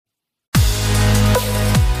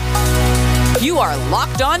are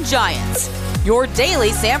Locked On Giants, your daily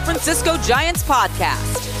San Francisco Giants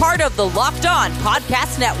podcast. Part of the Locked On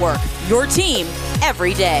Podcast Network, your team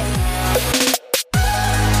every day.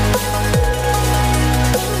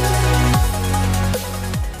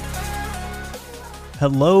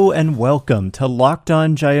 Hello and welcome to Locked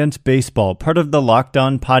On Giants Baseball, part of the Locked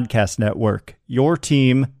On Podcast Network, your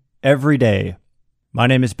team every day. My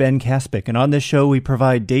name is Ben Kaspick, and on this show we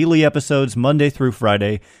provide daily episodes Monday through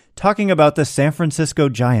Friday, talking about the San Francisco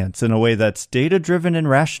Giants in a way that's data-driven and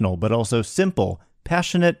rational, but also simple,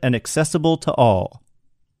 passionate, and accessible to all.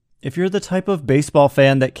 If you're the type of baseball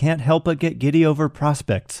fan that can't help but get giddy over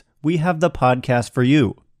prospects, we have the podcast for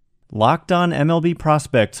you. Locked On MLB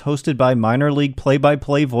Prospects, hosted by minor league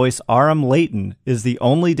play-by-play voice Aram Leighton, is the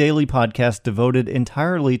only daily podcast devoted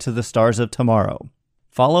entirely to the stars of tomorrow.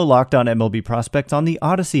 Follow Locked On MLB Prospects on the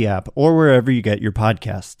Odyssey app or wherever you get your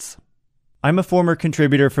podcasts. I'm a former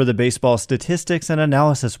contributor for the baseball statistics and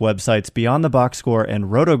analysis websites Beyond the Box Score and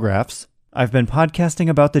Rotographs. I've been podcasting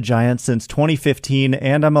about the Giants since 2015,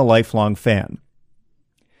 and I'm a lifelong fan.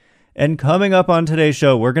 And coming up on today's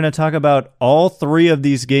show, we're going to talk about all three of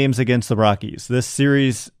these games against the Rockies. This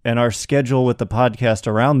series and our schedule with the podcast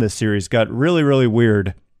around this series got really, really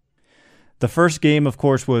weird. The first game, of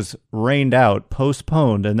course, was rained out,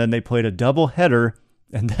 postponed, and then they played a doubleheader,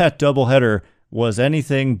 and that doubleheader was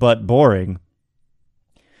anything but boring.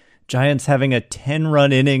 Giants having a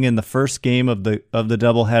 10-run inning in the first game of the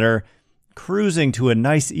doubleheader, cruising to a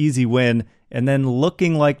nice, easy win, and then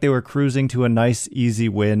looking like they were cruising to a nice, easy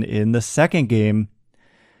win in the second game.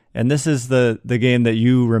 And this is the game that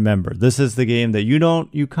you remember. This is the game that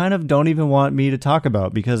you kind of don't even want me to talk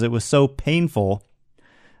about because it was so painful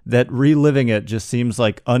that reliving it just seems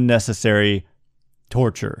like unnecessary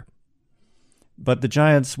torture. But the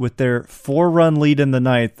Giants, with their 4-run lead in the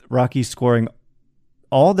ninth, Rockies scoring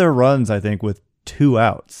all their runs, I think, with 2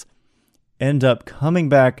 outs, end up coming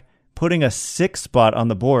back, putting a 6 spot on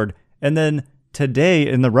the board. And then today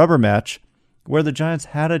in the rubber match, where the Giants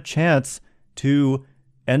had a chance to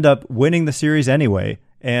end up winning the series anyway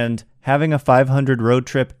and having a 500 road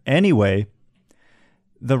trip anyway,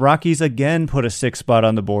 the Rockies again put a 6 spot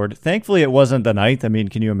on the board. Thankfully, it wasn't the ninth. I mean,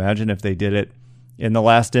 can you imagine if they did it in the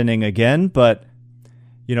last inning again? But,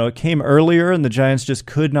 you know, it came earlier and the Giants just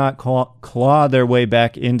could not claw their way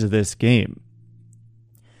back into this game.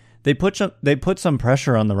 They put some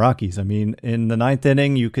pressure on the Rockies. I mean, in the ninth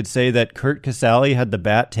inning, you could say that Curt Casali had the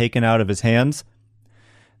bat taken out of his hands.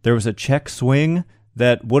 There was a check swing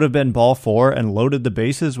that would have been ball 4 and loaded the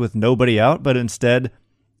bases with nobody out, but instead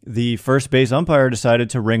the first base umpire decided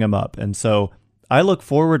to ring him up. And so I look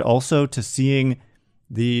forward also to seeing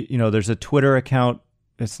there's a Twitter account.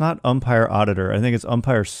 It's not Umpire Auditor. I think it's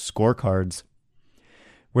Umpire Scorecards,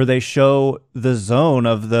 where they show the zone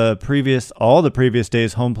of all the previous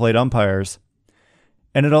days' home plate umpires.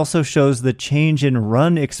 And it also shows the change in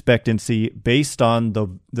run expectancy based on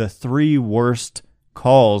the 3 worst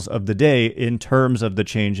calls of the day in terms of the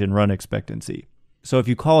change in run expectancy. So if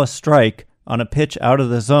you call a strike on a pitch out of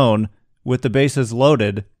the zone with the bases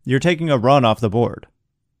loaded, you're taking a run off the board.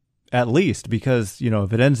 At least, because,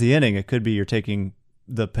 if it ends the inning, it could be you're taking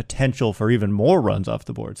the potential for even more runs off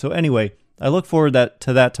the board. So anyway, I look forward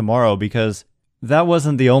to that tomorrow, because that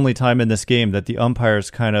wasn't the only time in this game that the umpires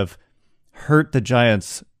kind of hurt the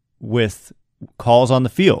Giants with calls on the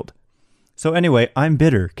field. So anyway, I'm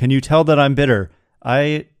bitter. Can you tell that I'm bitter?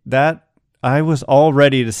 I was all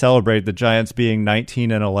ready to celebrate the Giants being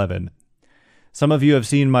 19-11. Some of you have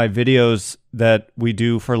seen my videos that we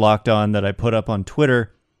do for Locked On that I put up on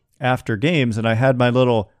Twitter after games, and I have my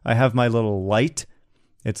little light.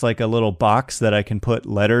 It's like a little box that I can put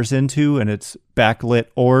letters into, and it's backlit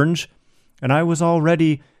orange. And I was all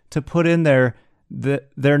ready to put in their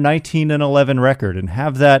 19-11 record and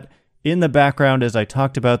have that in the background as I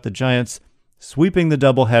talked about the Giants sweeping the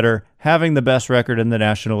doubleheader, having the best record in the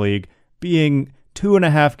National League, being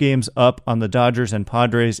 2.5 games up on the Dodgers and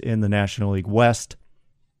Padres in the National League West.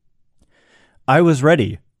 I was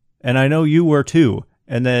ready, and I know you were too.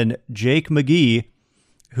 And then Jake McGee,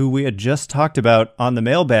 who we had just talked about on the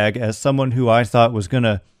mailbag as someone who I thought was going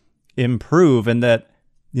to improve, and that,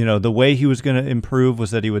 the way he was going to improve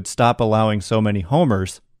was that he would stop allowing so many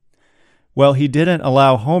homers. Well, he didn't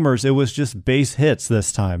allow homers. It was just base hits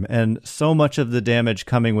this time, and so much of the damage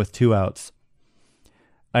coming with 2 outs.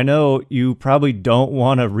 I know you probably don't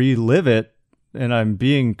want to relive it, and I'm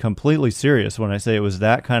being completely serious when I say it was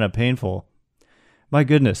that kind of painful. My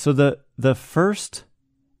goodness. So the first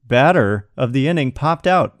batter of the inning popped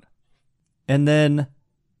out, and then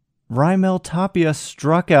Raimel Tapia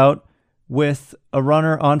struck out with a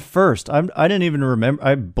runner on first. I didn't even remember.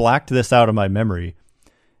 I blacked this out of my memory.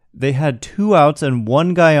 They had 2 outs and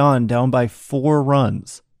 1 guy on, down by 4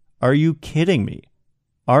 runs. Are you kidding me?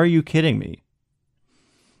 Are you kidding me?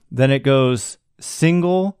 Then it goes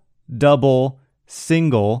single, double,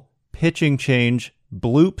 single, pitching change,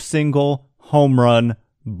 bloop single, home run,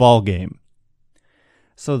 ball game.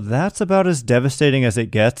 So that's about as devastating as it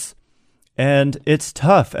gets. And it's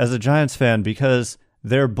tough as a Giants fan because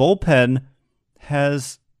their bullpen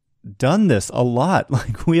has done this a lot.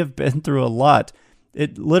 Like, we have been through a lot.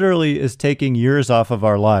 It literally is taking years off of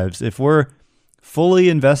our lives. If we're fully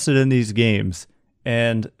invested in these games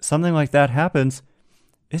and something like that happens,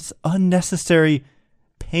 it's unnecessary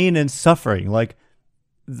pain and suffering. Like,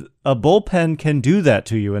 a bullpen can do that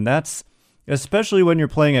to you, and that's especially when you're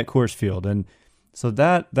playing at Coors Field. And so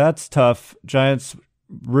that's tough. Giants,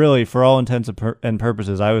 really, for all intents and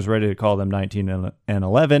purposes, I was ready to call them 19 and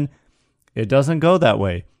 11. It doesn't go that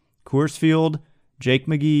way. Coors Field, Jake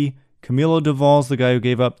McGee, Camilo Doval's the guy who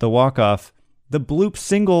gave up the walk-off. The bloop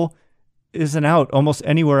single is an out almost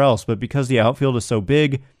anywhere else, but because the outfield is so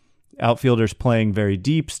big, outfielders playing very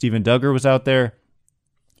deep. Steven Duggar was out there.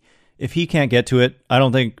 If he can't get to it, I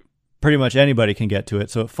don't think pretty much anybody can get to it.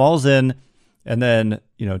 So it falls in, and then,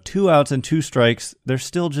 2 outs and 2 strikes. There's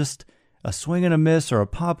still just a swing and a miss or a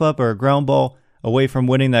pop-up or a ground ball away from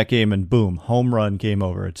winning that game, and boom, home run, game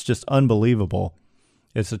over. It's just unbelievable.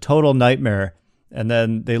 It's a total nightmare, and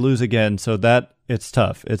then they lose again, so that it's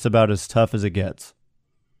tough. It's about as tough as it gets.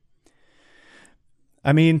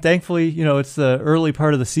 I mean, thankfully, it's the early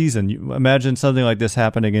part of the season. You imagine something like this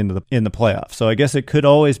happening in the playoffs. So I guess it could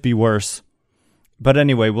always be worse. But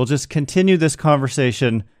anyway, we'll just continue this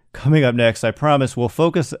conversation coming up next. I promise we'll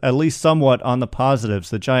focus at least somewhat on the positives.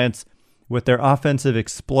 The Giants, with their offensive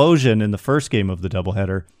explosion in the first game of the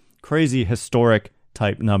doubleheader, crazy historic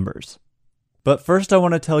type numbers. But first, I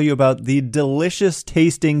want to tell you about the delicious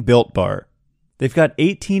tasting Built Bar. They've got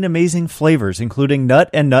 18 amazing flavors, including nut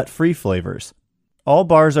and nut-free flavors. All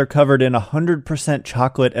bars are covered in 100%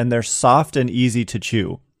 chocolate, and they're soft and easy to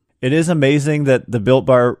chew. It is amazing that the Built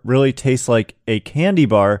Bar really tastes like a candy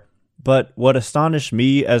bar, but what astonished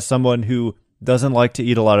me as someone who doesn't like to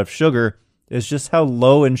eat a lot of sugar is just how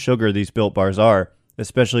low in sugar these Built Bars are,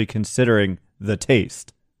 especially considering the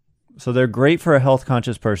taste. So they're great for a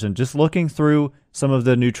health-conscious person. Just looking through some of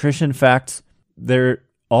the nutrition facts, they're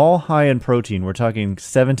all high in protein. We're talking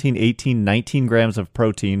 17, 18, 19 grams of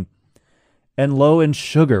protein. And low in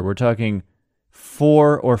sugar. We're talking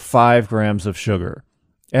 4 or 5 grams of sugar.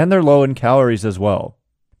 And they're low in calories as well.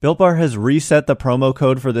 Built Bar has reset the promo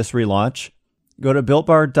code for this relaunch. Go to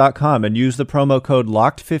BuiltBar.com and use the promo code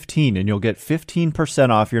LOCKED15 and you'll get 15%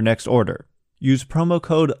 off your next order. Use promo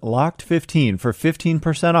code LOCKED15 for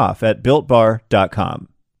 15% off at BuiltBar.com.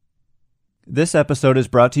 This episode is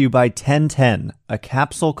brought to you by 1010, a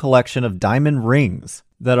capsule collection of diamond rings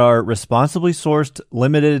that are responsibly sourced,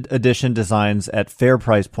 limited edition designs at fair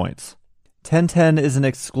price points. 1010 is an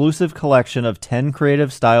exclusive collection of 10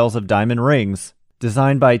 creative styles of diamond rings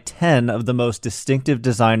designed by 10 of the most distinctive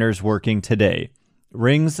designers working today.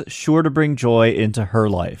 Rings sure to bring joy into her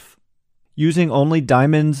life. Using only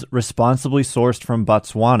diamonds responsibly sourced from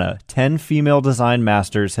Botswana, 10 female design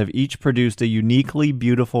masters have each produced a uniquely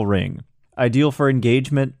beautiful ring, ideal for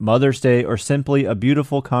engagement, Mother's Day, or simply a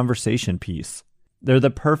beautiful conversation piece. They're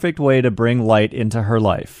the perfect way to bring light into her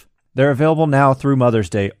life. They're available now through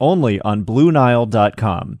Mother's Day only on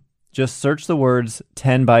BlueNile.com. Just search the words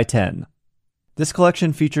 10 by 10. This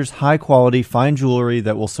collection features high-quality, fine jewelry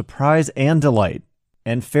that will surprise and delight,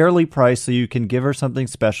 and fairly priced so you can give her something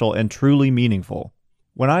special and truly meaningful.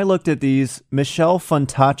 When I looked at these, Michelle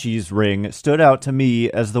Fontacci's ring stood out to me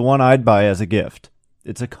as the one I'd buy as a gift.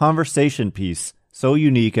 It's a conversation piece, so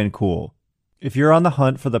unique and cool. If you're on the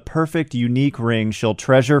hunt for the perfect, unique ring she'll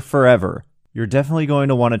treasure forever, you're definitely going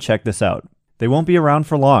to want to check this out. They won't be around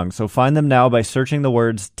for long, so find them now by searching the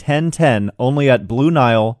words 1010 only at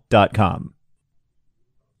BlueNile.com.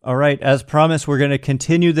 All right, as promised, we're going to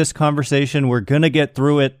continue this conversation. We're going to get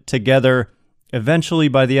through it together. Eventually,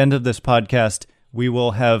 by the end of this podcast, we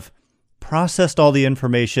will have processed all the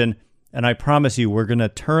information, and I promise you, we're going to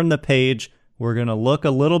turn the page. We're going to look a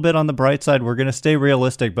little bit on the bright side. We're going to stay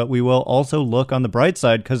realistic, but we will also look on the bright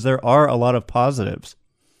side because there are a lot of positives.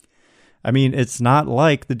 I mean, it's not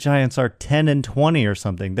like the Giants are 10 and 20 or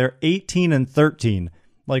something. They're 18 and 13.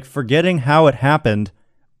 Like, forgetting how it happened,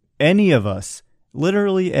 any of us,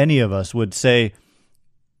 literally any of us, would say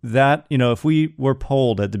that, if we were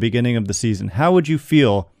polled at the beginning of the season, how would you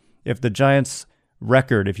feel if the Giants'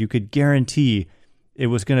 record, if you could guarantee it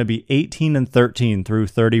was going to be 18 and 13 through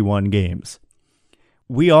 31 games?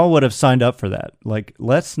 we all would have signed up for that. Like,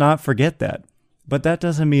 let's not forget that. But that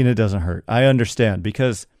doesn't mean it doesn't hurt. I understand,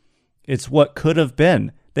 because it's what could have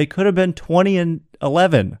been. They could have been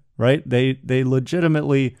 20-11, right? They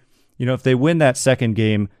legitimately, if they win that second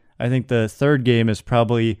game, I think the third game is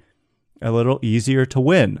probably a little easier to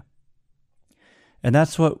win. And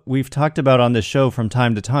that's what we've talked about on this show from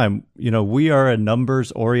time to time. We are a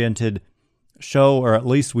numbers-oriented show, or at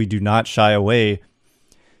least we do not shy away.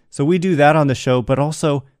 So we do that on the show, but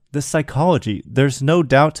also the psychology. There's no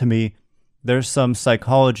doubt to me there's some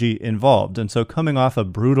psychology involved. And so coming off a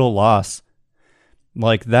brutal loss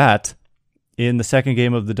like that in the second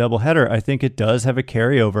game of the doubleheader, I think it does have a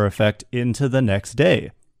carryover effect into the next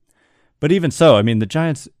day. But even so, I mean, the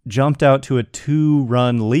Giants jumped out to a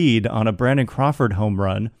 2-run lead on a Brandon Crawford home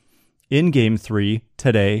run in Game 3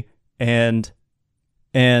 today. And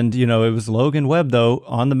it was Logan Webb, though,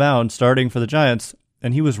 on the mound starting for the Giants.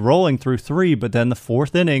 And he was rolling through 3, but then the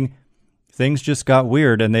fourth inning, things just got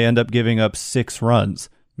weird, and they end up giving up 6 runs.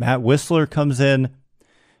 Matt Whistler comes in,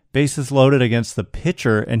 bases loaded against the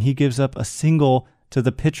pitcher, and he gives up a single to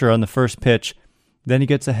the pitcher on the first pitch. Then he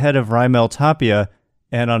gets ahead of Raimel Tapia,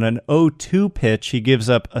 and on an 0-2 pitch, he gives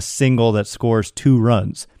up a single that scores 2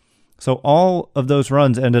 runs. So all of those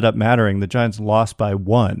runs ended up mattering. The Giants lost by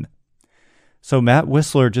 1. So Matt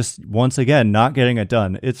Whistler just, once again, not getting it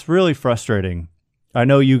done. It's really frustrating. I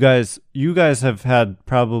know you guys have had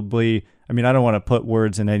probably, I don't want to put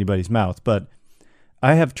words in anybody's mouth, but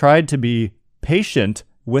I have tried to be patient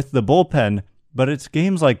with the bullpen, but it's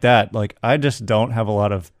games like that. Like, I just don't have a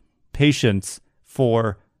lot of patience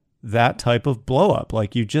for that type of blow up.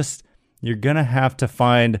 Like, you're going to have to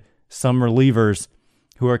find some relievers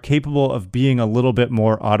who are capable of being a little bit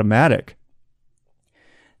more automatic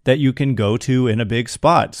that you can go to in a big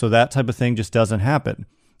spot. So that type of thing just doesn't happen.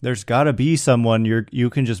 There's got to be someone you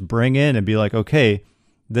can just bring in and be like, okay,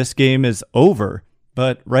 this game is over.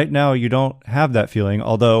 But right now you don't have that feeling,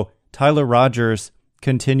 although Tyler Rogers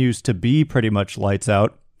continues to be pretty much lights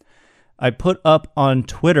out. I put up on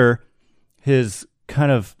Twitter his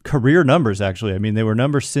kind of career numbers, actually. They were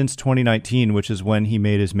numbers since 2019, which is when he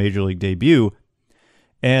made his major league debut.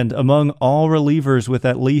 And among all relievers with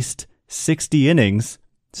at least 60 innings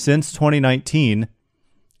since 2019,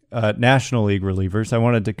 National League relievers, I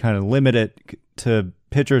wanted to kind of limit it to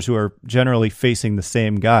pitchers who are generally facing the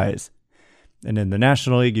same guys. And in the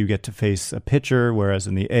National League, you get to face a pitcher, whereas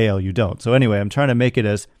in the AL, you don't. So anyway, I'm trying to make it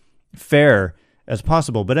as fair as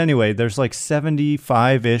possible. But anyway, there's like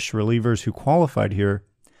 75-ish relievers who qualified here.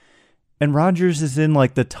 And Rogers is in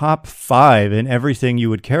like the top 5 in everything you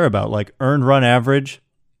would care about, like earned run average,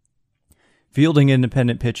 fielding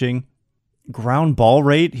independent pitching, ground ball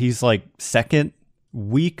rate, he's like second.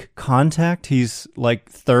 Weak contact, he's like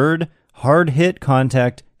third. Hard hit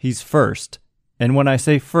contact, he's first. And when I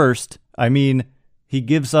say first, I mean he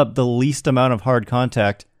gives up the least amount of hard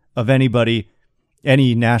contact of any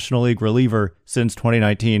National League reliever since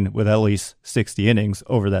 2019 with at least 60 innings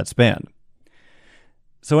over that span.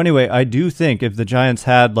 So anyway, I do think if the Giants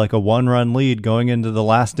had like a 1-run lead going into the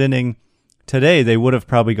last inning today, they would have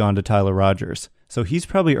probably gone to Tyler Rogers. So he's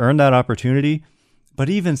probably earned that opportunity. But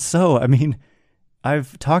even so,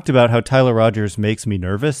 I've talked about how Tyler Rogers makes me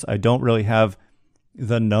nervous. I don't really have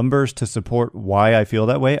the numbers to support why I feel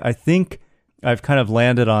that way. I think I've kind of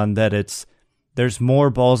landed on that there's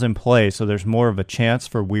more balls in play, so there's more of a chance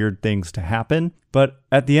for weird things to happen. But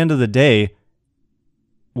at the end of the day,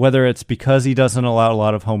 whether it's because he doesn't allow a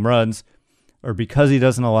lot of home runs or because he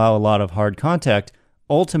doesn't allow a lot of hard contact,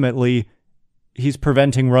 ultimately he's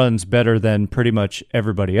preventing runs better than pretty much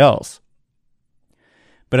everybody else.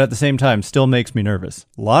 But at the same time, still makes me nervous.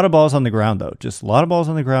 A lot of balls on the ground, though. Just a lot of balls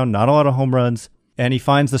on the ground, not a lot of home runs. And he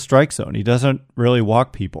finds the strike zone. He doesn't really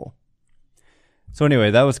walk people. So anyway,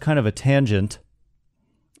 that was kind of a tangent.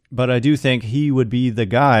 But I do think he would be the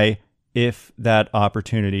guy if that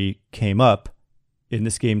opportunity came up in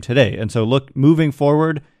this game today. And so look, moving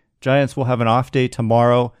forward, Giants will have an off day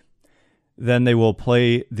tomorrow. Then they will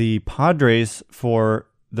play the Padres for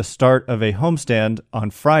the start of a homestand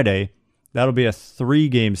on Friday. That'll be a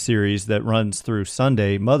 3-game series that runs through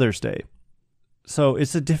Sunday, Mother's Day. So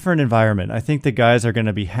it's a different environment. I think the guys are going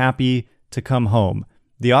to be happy to come home.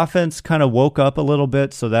 The offense kind of woke up a little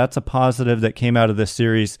bit, so that's a positive that came out of this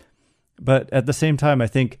series. But at the same time, I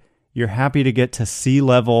think you're happy to get to sea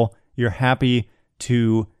level. You're happy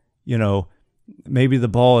to, maybe the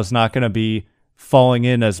ball is not going to be falling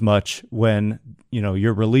in as much when,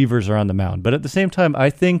 your relievers are on the mound. But at the same time, I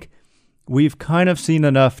think we've kind of seen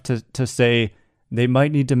enough to say they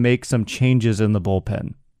might need to make some changes in the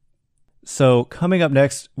bullpen. So coming up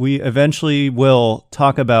next, we eventually will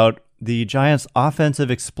talk about the Giants' offensive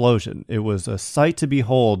explosion. It was a sight to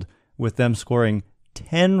behold, with them scoring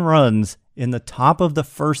 10 runs in the top of the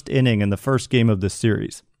first inning in the first game of this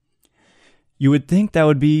series. You would think that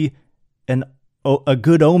would be a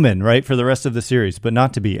good omen, right, for the rest of the series, but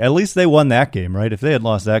not to be. At least they won that game, right? If they had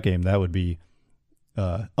lost that game, that would be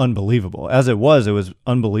unbelievable. As it was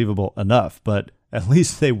unbelievable enough, but at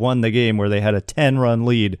least they won the game where they had a 10-run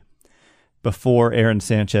lead before Aaron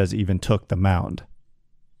Sanchez even took the mound.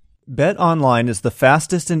 BetOnline is the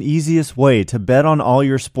fastest and easiest way to bet on all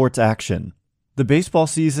your sports action. The baseball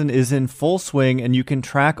season is in full swing, and you can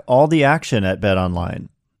track all the action at BetOnline.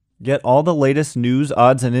 Get all the latest news,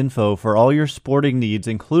 odds, and info for all your sporting needs,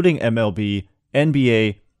 including MLB,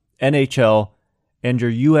 NBA, NHL, and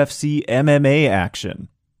your UFC MMA action.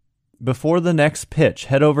 Before the next pitch,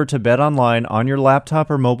 head over to BetOnline on your laptop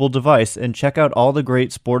or mobile device and check out all the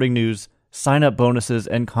great sporting news, sign-up bonuses,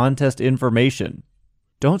 and contest information.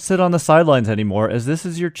 Don't sit on the sidelines anymore, as this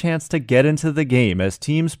is your chance to get into the game as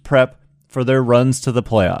teams prep for their runs to the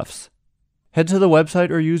playoffs. Head to the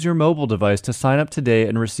website or use your mobile device to sign up today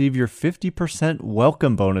and receive your 50%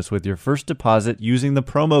 welcome bonus with your first deposit using the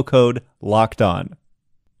promo code LOCKEDON.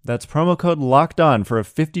 That's promo code LOCKEDON for a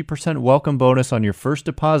 50% welcome bonus on your first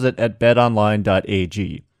deposit at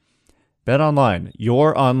betonline.ag. BetOnline,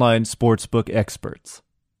 your online sportsbook experts.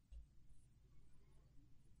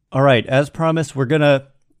 All right, as promised, we're gonna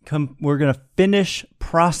finish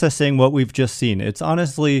processing what we've just seen. It's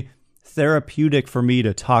honestly therapeutic for me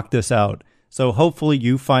to talk this out, so hopefully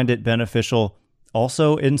you find it beneficial.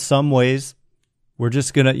 Also, in some ways, we're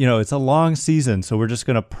just gonna, it's a long season, so we're just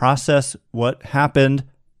gonna process what happened,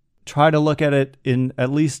 try to look at it in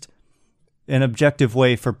at least an objective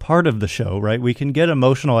way for part of the show. Right? We can get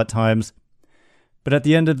emotional at times, but at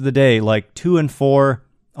the end of the day, like 2-4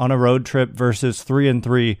 on a road trip versus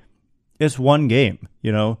 3-3, it's one game.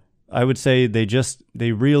 I would say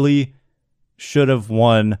they really should have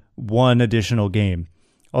won one additional game.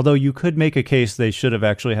 Although you could make a case they should have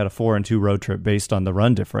actually had a 4-2 road trip based on the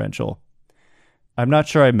run differential. I'm not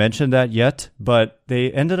sure I mentioned that yet, but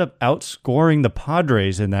they ended up outscoring the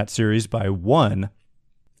Padres in that series by 1.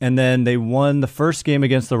 And then they won the first game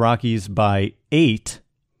against the Rockies by 8.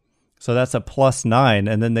 So that's a +9.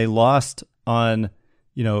 And then they lost on,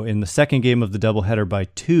 in the second game of the doubleheader by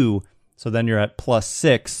 2. So then you're at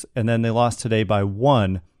 +6. And then they lost today by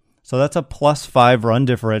 1. So that's a +5 run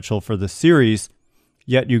differential for the series.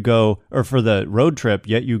 Yet you go, or for the road trip,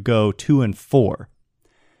 yet you go 2-4.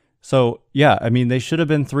 So yeah, they should have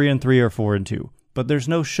been 3-3 or 4-2, but there's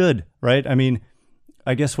no should, right?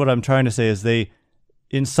 I guess what I'm trying to say is they,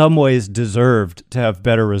 in some ways, deserved to have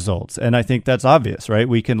better results. And I think that's obvious, right?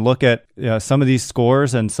 We can look at some of these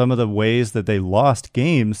scores and some of the ways that they lost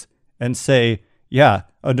games and say, yeah,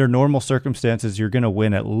 under normal circumstances, you're going to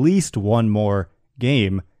win at least one more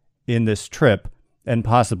game in this trip and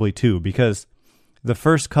possibly 2, because the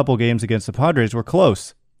first couple games against the Padres were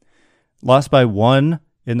close. Lost by 1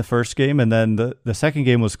 in the first game, and then the second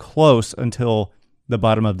game was close until the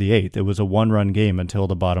bottom of the 8th. It was a 1-run game until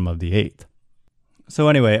the bottom of the 8th. So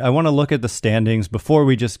anyway, I want to look at the standings before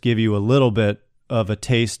we just give you a little bit of a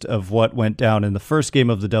taste of what went down in the first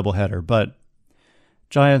game of the doubleheader. But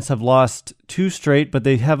Giants have lost 2 straight, but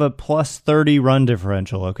they have a +30 run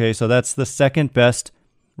differential. Okay, so that's the second best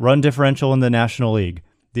run differential in the National League.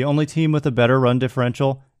 The only team with a better run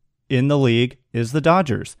differential in the league is the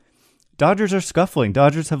Dodgers. Dodgers are scuffling.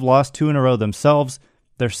 Dodgers have lost 2 in a row themselves.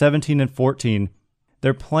 They're 17-14.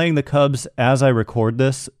 They're playing the Cubs as I record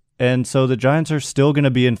this, and so the Giants are still going to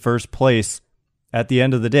be in first place at the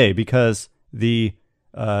end of the day, because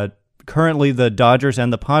currently the Dodgers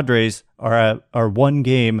and the Padres are 1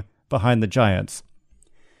 game behind the Giants.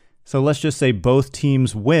 So let's just say both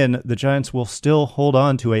teams win. The Giants will still hold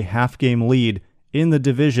on to a half-game lead in the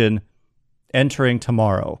division entering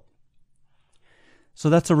tomorrow. So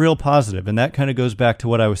that's a real positive, and that kind of goes back to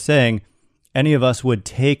what I was saying. Any of us would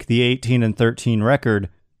take the 18-13 record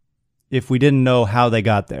if we didn't know how they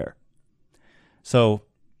got there. So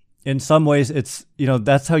in some ways, it's,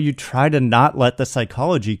 that's how you try to not let the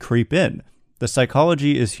psychology creep in. The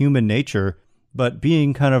psychology is human nature, but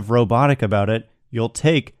being kind of robotic about it, you'll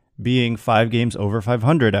take being 5 games over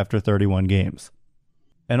 500 after 31 games.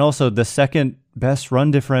 And also, the second best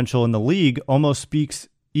run differential in the league almost speaks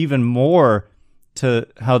even more to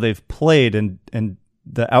how they've played and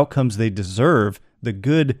the outcomes they deserve, the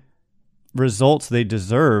good results they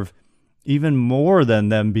deserve, even more than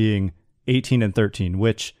them being 18-13,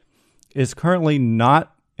 which is currently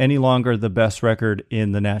not any longer the best record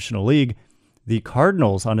in the National League. The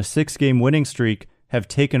Cardinals, on a 6-game winning streak, have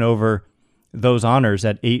taken over those honors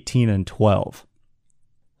at 18-12.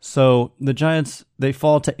 So the Giants, they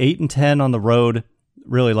fall to 8-10 on the road.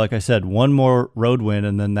 Really, like I said, one more road win,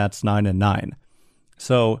 and then that's 9-9.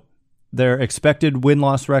 So their expected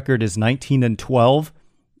win-loss record is 19-12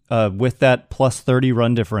 with that plus 30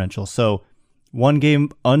 run differential. So one game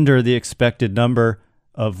under the expected number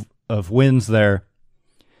of wins there.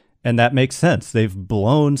 And that makes sense. They've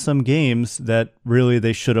blown some games that really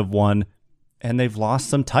they should have won, and they've lost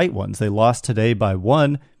some tight ones. They lost today by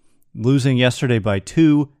 1, losing yesterday by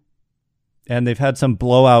 2, and they've had some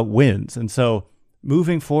blowout wins. And so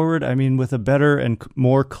moving forward, I mean, with a better and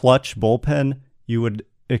more clutch bullpen, you would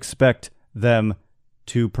expect them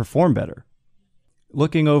to perform better.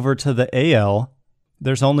 Looking over to the AL,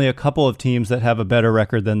 there's only a couple of teams that have a better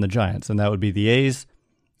record than the Giants, and that would be the A's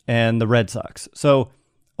and the Red Sox. So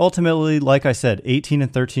ultimately, like I said,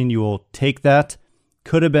 18-13, you will take that.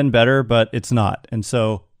 Could have been better, but it's not. And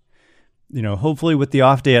so, hopefully with the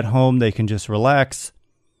off day at home, they can just relax,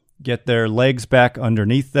 get their legs back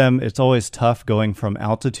underneath them. It's always tough going from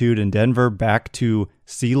altitude in Denver back to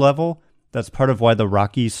sea level. That's part of why the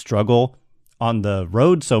Rockies struggle on the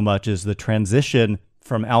road so much, is the transition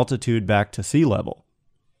from altitude back to sea level.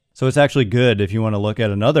 So it's actually good, if you want to look at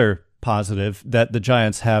another positive, that the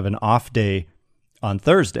Giants have an off day on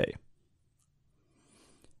Thursday.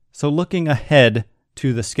 So looking ahead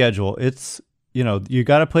to the schedule, it's, you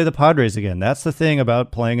got to play the Padres again. That's the thing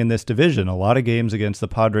about playing in this division. A lot of games against the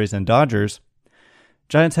Padres and Dodgers.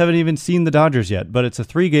 Giants haven't even seen the Dodgers yet, but it's a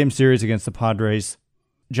 3-game series against the Padres.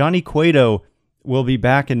 Johnny Cueto will be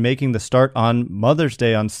back and making the start on Mother's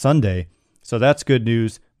Day on Sunday, so that's good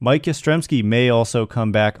news. Mike Yastrzemski may also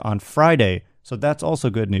come back on Friday, so that's also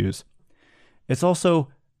good news. It's also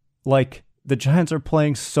like the Giants are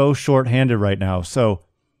playing so short-handed right now, so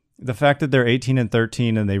the fact that they're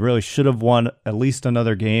 18-13 and they really should have won at least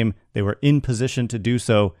another game, they were in position to do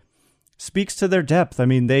so, speaks to their depth. I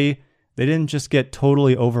mean, they didn't just get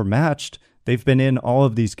totally overmatched. They've been in all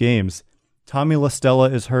of these games. Tommy La Stella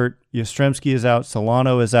is hurt. Yastrzemski is out.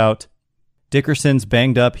 Solano is out. Dickerson's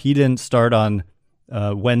banged up. He didn't start on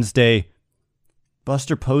Wednesday.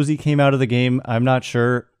 Buster Posey came out of the game. I'm not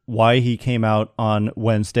sure why he came out on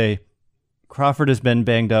Wednesday. Crawford has been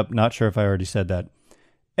banged up. Not sure if I already said that.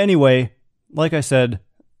 Anyway, like I said,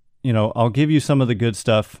 I'll give you some of the good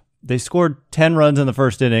stuff. They scored 10 runs in the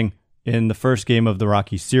first inning in the first game of the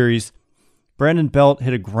Rockies series. Brandon Belt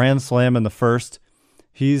hit a grand slam in the first.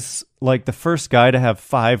 He's like the first guy to have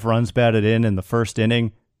 5 runs batted in the first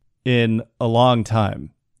inning in a long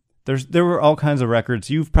time. There were all kinds of records.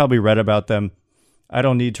 You've probably read about them. I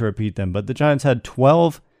don't need to repeat them, but the Giants had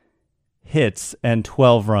 12 hits and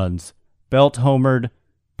 12 runs. Belt homered.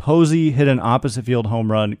 Posey hit an opposite field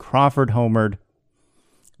home run. Crawford homered.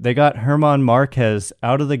 They got German Marquez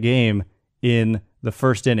out of the game in the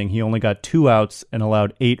first inning. He only got 2 outs and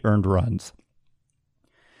allowed 8 earned runs.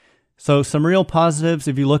 So some real positives.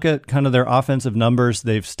 If you look at kind of their offensive numbers,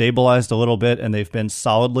 they've stabilized a little bit and they've been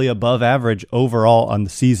solidly above average overall on the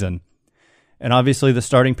season. And obviously the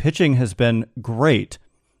starting pitching has been great.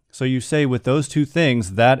 So you say with those two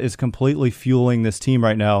things, that is completely fueling this team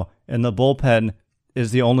right now. And the bullpen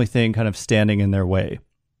is the only thing kind of standing in their way.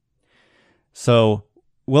 So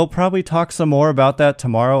we'll probably talk some more about that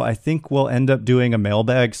tomorrow. I think we'll end up doing a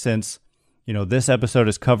mailbag since, this episode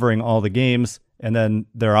is covering all the games and then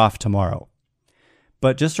they're off tomorrow.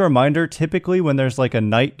 But just a reminder, typically when there's like a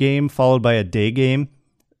night game followed by a day game,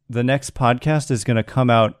 the next podcast is going to come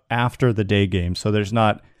out after the day game. So there's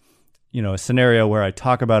not, a scenario where I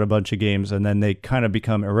talk about a bunch of games and then they kind of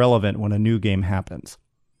become irrelevant when a new game happens.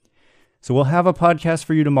 So we'll have a podcast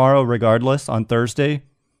for you tomorrow regardless on Thursday.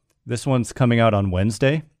 This one's coming out on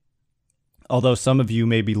Wednesday. Although some of you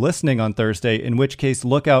may be listening on Thursday, in which case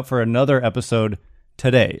look out for another episode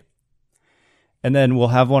today. And then we'll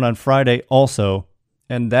have one on Friday also.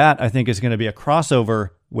 And that, I think, is going to be a crossover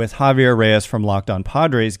with Javier Reyes from Locked On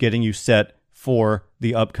Padres, getting you set for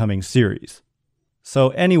the upcoming series. So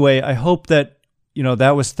anyway, I hope that,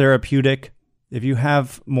 that was therapeutic. If you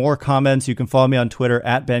have more comments, you can follow me on Twitter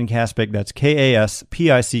at Ben Kaspick. That's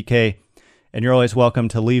Kaspick. And you're always welcome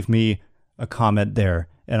to leave me a comment there.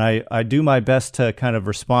 And I do my best to kind of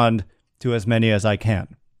respond to as many as I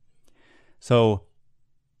can. So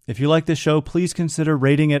if you like this show, please consider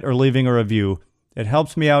rating it or leaving a review. It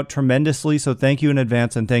helps me out tremendously, so thank you in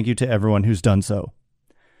advance, and thank you to everyone who's done so.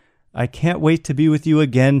 I can't wait to be with you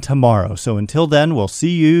again tomorrow. So until then, we'll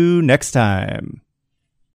see you next time.